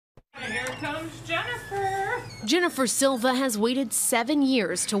comes Jennifer. Jennifer Silva has waited 7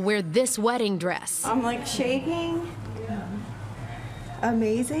 years to wear this wedding dress. I'm like shaking.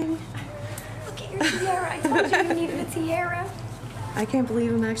 Amazing. Look at your tiara. I told you you needed a tiara. I can't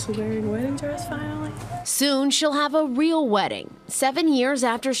believe I'm actually wearing a wedding dress finally. Soon she'll have a real wedding, 7 years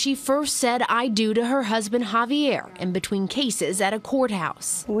after she first said I do to her husband Javier in between cases at a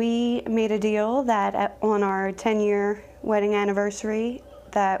courthouse. We made a deal that on our 10-year wedding anniversary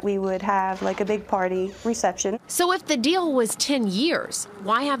that we would have like a big party reception. So if the deal was 10 years,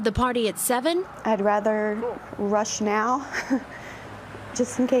 why have the party at 7? I'd rather rush now,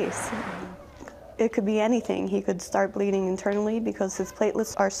 just in case. It could be anything. He could start bleeding internally because his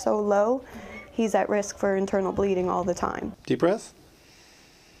platelets are so low. He's at risk for internal bleeding all the time. Deep breath.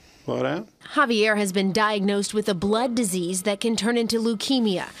 Blow it out. Javier has been diagnosed with a blood disease that can turn into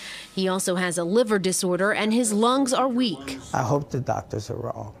leukemia. He also has a liver disorder and his lungs are weak. I hope the doctors are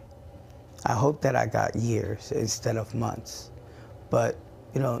wrong. I hope that I got years instead of months. But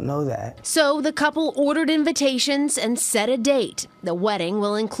you don't know that. So the couple ordered invitations and set a date. The wedding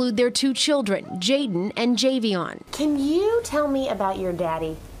will include their 2 children, Jaden and Javion. Can you tell me about your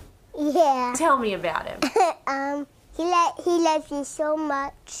daddy? Yeah. Tell me about him. He loves you so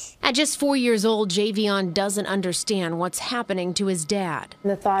much. At just 4 years old, Javion doesn't understand what's happening to his dad.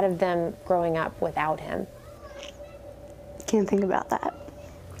 The thought of them growing up without him. Can't think about that.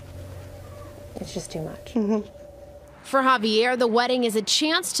 It's just too much. For Javier, the wedding is a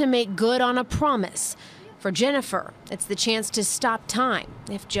chance to make good on a promise. For Jennifer, it's the chance to stop time,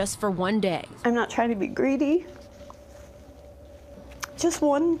 if just for one day. I'm not trying to be greedy. Just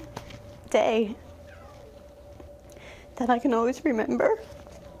one day that I can always remember.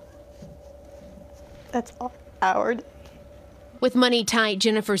 That's our day. With money tight,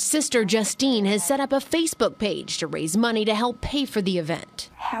 Jennifer's sister Justine has set up a Facebook page to raise money to help pay for the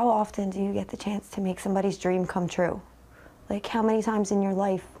event. How often do you get the chance to make somebody's dream come true? Like, how many times in your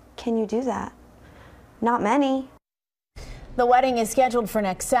life can you do that? Not many. The wedding is scheduled for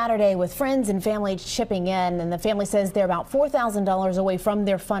next Saturday with friends and family chipping in, and the family says they're about $4,000 away from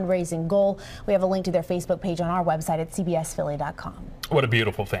their fundraising goal. We have a link to their Facebook page on our website at cbsphilly.com. What a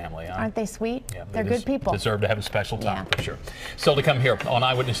beautiful family, huh? Aren't they sweet? Yeah, they're good people. Deserve to have a special time Yeah. for sure. Still to come here on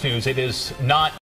Eyewitness News, it is not